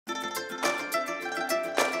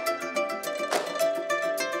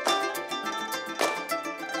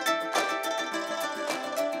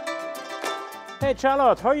Hey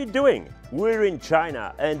Charlotte, how are you doing? We're in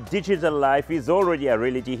China and digital life is already a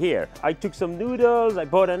reality here. I took some noodles, I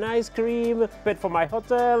bought an ice cream, paid for my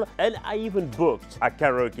hotel, and I even booked a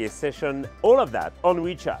karaoke session, all of that on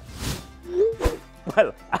WeChat.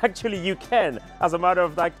 Well, actually you can. As a matter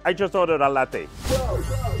of fact, I just ordered a latte.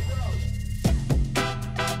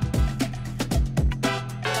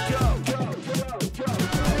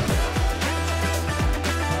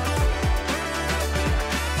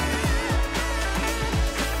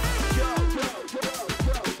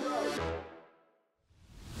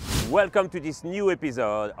 Welcome to this new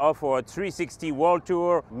episode of our 360 World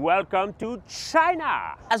Tour. Welcome to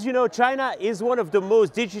China! As you know, China is one of the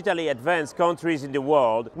most digitally advanced countries in the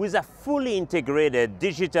world with a fully integrated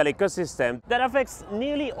digital ecosystem that affects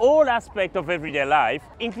nearly all aspects of everyday life,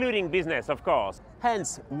 including business, of course.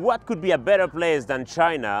 Hence, what could be a better place than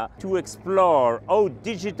China to explore how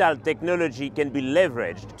digital technology can be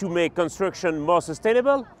leveraged to make construction more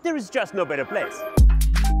sustainable? There is just no better place.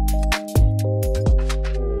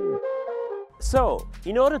 So,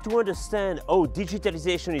 in order to understand how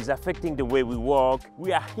digitalization is affecting the way we work,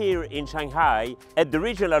 we are here in Shanghai at the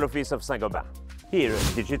regional office of Saint-Gobain. Here,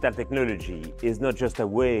 digital technology is not just a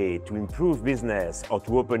way to improve business or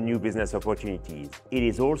to open new business opportunities. It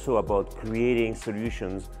is also about creating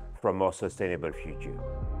solutions for a more sustainable future.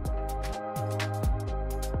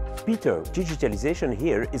 Peter, digitalization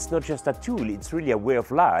here is not just a tool, it's really a way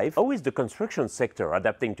of life. How is the construction sector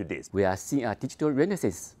adapting to this? We are seeing a digital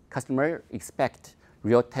renaissance. Customers expect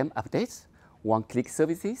real-time updates, one-click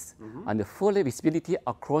services, and full visibility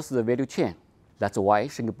across the value chain. That's why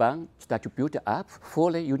Saint-Gobain started to build up a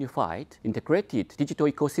fully unified, integrated digital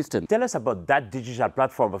ecosystem. Tell us about that digital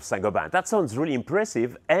platform of Saint-Gobain. That sounds really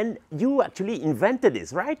impressive, and you actually invented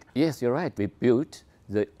this, right? Yes, you're right. We built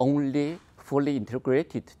the only fully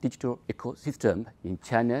integrated digital ecosystem in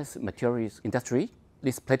China's materials industry.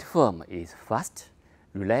 This platform is fast,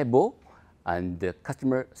 reliable, and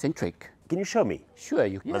customer-centric. Can you show me? Sure,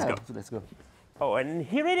 Let's go. Oh, and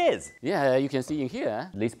here it is. Yeah, you can see in here,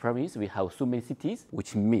 this province, we have so many cities,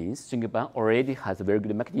 which means Saint-Gobain already has a very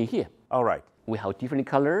good marketing here. All right. We have different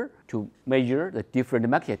color to measure the different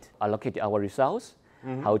market, allocate our results,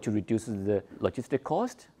 how to reduce the logistic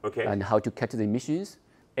cost, and how to capture the emissions.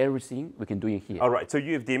 Everything we can do in here. All right, so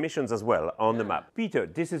you have the emissions as well on the map. Peter,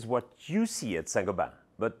 this is what you see at Saint-Gobain,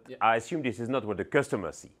 but I assume this is not what the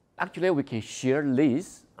customers see. Actually, we can share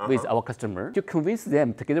this with our customer to convince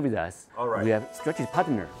them together with us. All right. We have strategic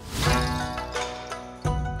partner.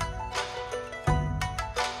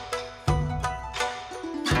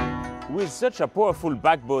 With such a powerful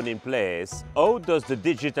backbone in place, how does the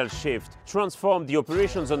digital shift transform the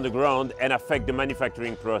operations on the ground and affect the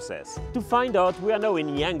manufacturing process? To find out, we are now in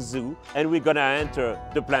Yangzhou and we're gonna enter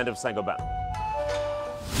the plant of Saint-Gobain.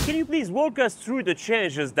 Can you please walk us through the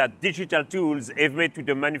changes that digital tools have made to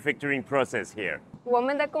the manufacturing process here? 我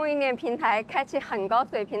们的供应链平台开启很高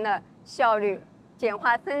水平的效率，简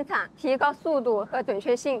化生产，提高速度和准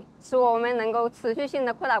确性，使我们能够持续性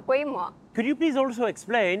的扩大规模。 Could you please also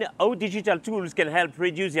explain how digital tools can help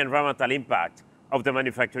reduce the environmental impact of the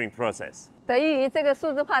manufacturing process? 得益于这个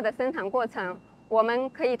数字化的生产过程，我们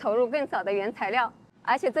可以投入更少的原材料，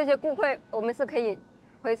而且这些骨灰我们是可以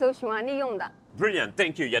回收循环利用的。 Brilliant,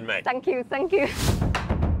 thank you, Yanmei. Thank you, thank you.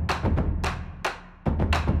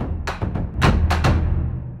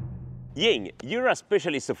 Ying, you're a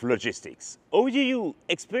specialist of logistics. How do you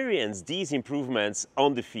experience these improvements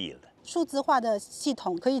on the field? 数字化的系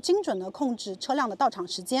统可以精准地控制车辆的到场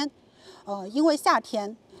时间。因为夏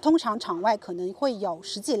天通常场外可能会有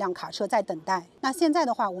10几辆卡车在等待。那现在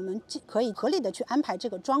的话，我们可以合理的去安排这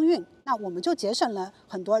个装运，那我们就节省了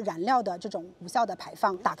很多燃料的这种无效的排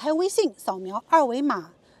放。打开微信，扫描2维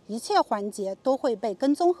码，一切环节都会被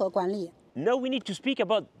跟踪和管理。Now we need to speak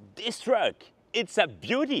about this truck. It's a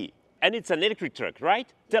beauty. And it's an electric truck, right?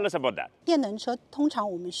 Tell us about that. 电能车通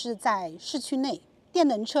常我们是在市区内，电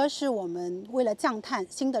能车是我们为了降碳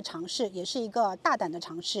新的尝试，也是一个大胆的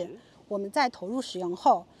尝试。我们在投入使用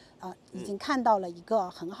后，已经看到了一个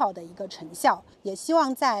很好的一个成效，也希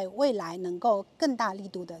望在未来能够更大力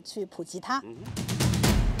度的去普及它。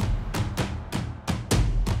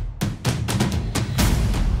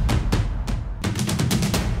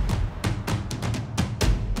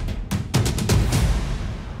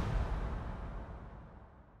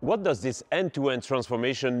What does this end-to-end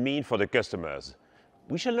transformation mean for the customers?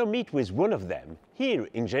 We shall now meet with one of them here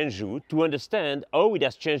in Zhengzhou to understand how it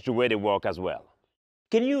has changed the way they work as well.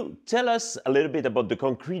 Can you tell us a little bit about the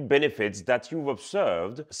concrete benefits that you've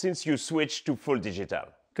observed since you switched to full digital?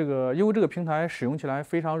 因为这个平台使用起来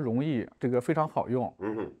非常容易，非常好用。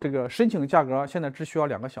这个申请价格现在只需要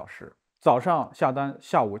2个小时。早上下单，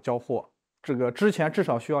下午交货，这个之前至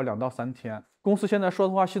少需要2到3天。公司现在数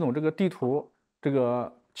字化系统这个地图，这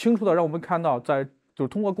个清楚的让我们看到就是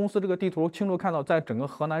通过公司这个地图清楚看到，在整个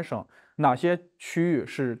河南省哪些区域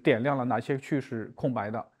是点亮了，哪些区域是空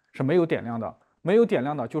白的，是没有点亮的。没有点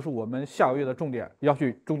亮的就是我们下个月的重点要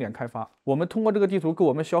去重点开发。我们通过这个地图给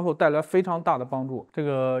我们销售带来非常大的帮助。这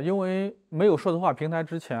个因为没有数字化平台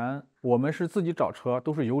之前，我们是自己找车，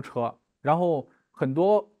都是油车，然后很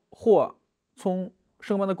多货从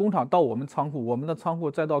圣班的工厂到我们仓库，我们的仓库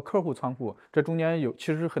再到客户仓库，这中间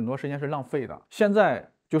其实很多时间是浪费的。现在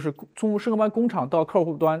就是从圣班工厂到客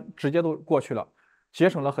户端直接都过去了，节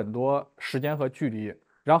省了很多时间和距离，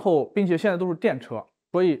然后并且现在都是电车，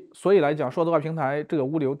所以来讲，数字化平台这个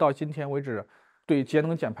物流到今天为止，对节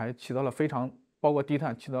能减排起到了包括低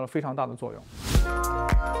碳起到了非常大的作用。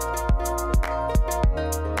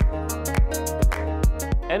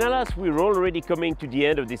And alas, we're already coming to the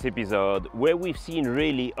end of this episode, where we've seen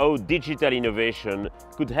really how digital innovation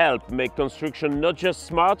could help make construction not just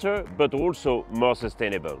smarter, but also more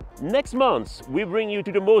sustainable. Next month, we bring you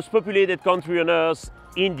to the most populated country on earth,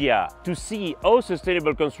 India, to see how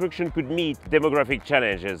sustainable construction could meet demographic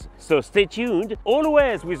challenges. So stay tuned,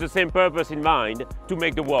 always with the same purpose in mind, to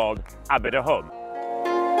make the world a better home.